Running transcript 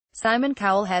Simon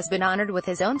Cowell has been honored with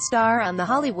his own star on the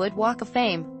Hollywood Walk of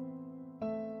Fame.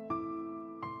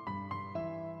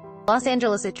 Los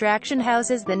Angeles attraction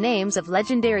houses the names of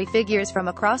legendary figures from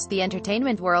across the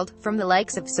entertainment world, from the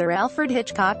likes of Sir Alfred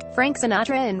Hitchcock, Frank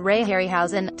Sinatra and Ray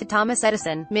Harryhausen, to Thomas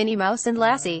Edison, Minnie Mouse and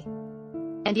Lassie.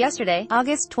 And yesterday,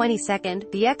 August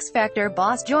 22nd, the X Factor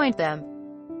boss joined them.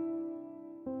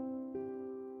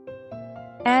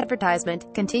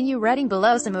 Advertisement. Continue reading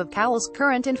below. Some of Cowell's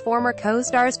current and former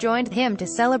co-stars joined him to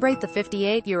celebrate the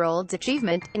 58-year-old's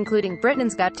achievement, including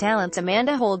Britain's Got Talent's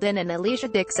Amanda Holden and Alicia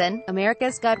Dixon,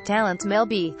 America's Got Talent's Mel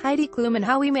B, Heidi Klum and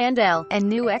Howie Mandel, and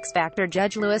new X Factor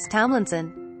judge Louis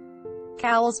Tomlinson.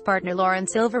 Cowell's partner Lauren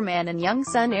Silverman and young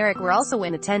son Eric were also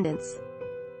in attendance.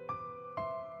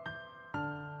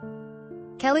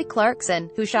 Kelly Clarkson,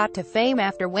 who shot to fame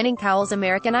after winning Cowell's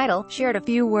American Idol, shared a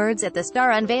few words at the star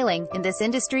unveiling. "In this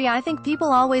industry I think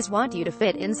people always want you to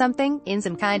fit in something, in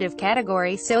some kind of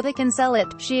category so they can sell it,"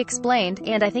 she explained,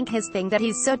 "and I think his thing that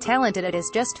he's so talented at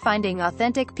is just finding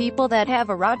authentic people that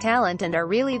have a raw talent and are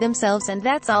really themselves, and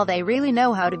that's all they really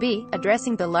know how to be."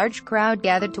 Addressing the large crowd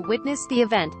gathered to witness the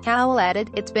event, Cowell added,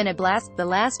 "It's been a blast the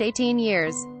last 18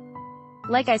 years.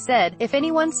 Like I said, if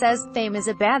anyone says fame is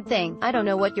a bad thing, I don't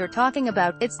know what you're talking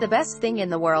about. It's the best thing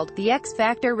in the world." The X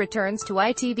Factor returns to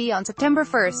ITV on September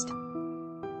 1st.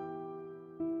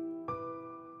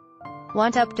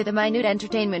 Want up-to-the-minute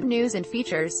entertainment news and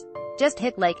features? Just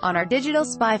hit like on our Digital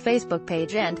Spy Facebook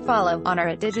page and follow on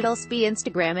our Digital Spy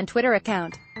Instagram and Twitter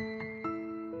account.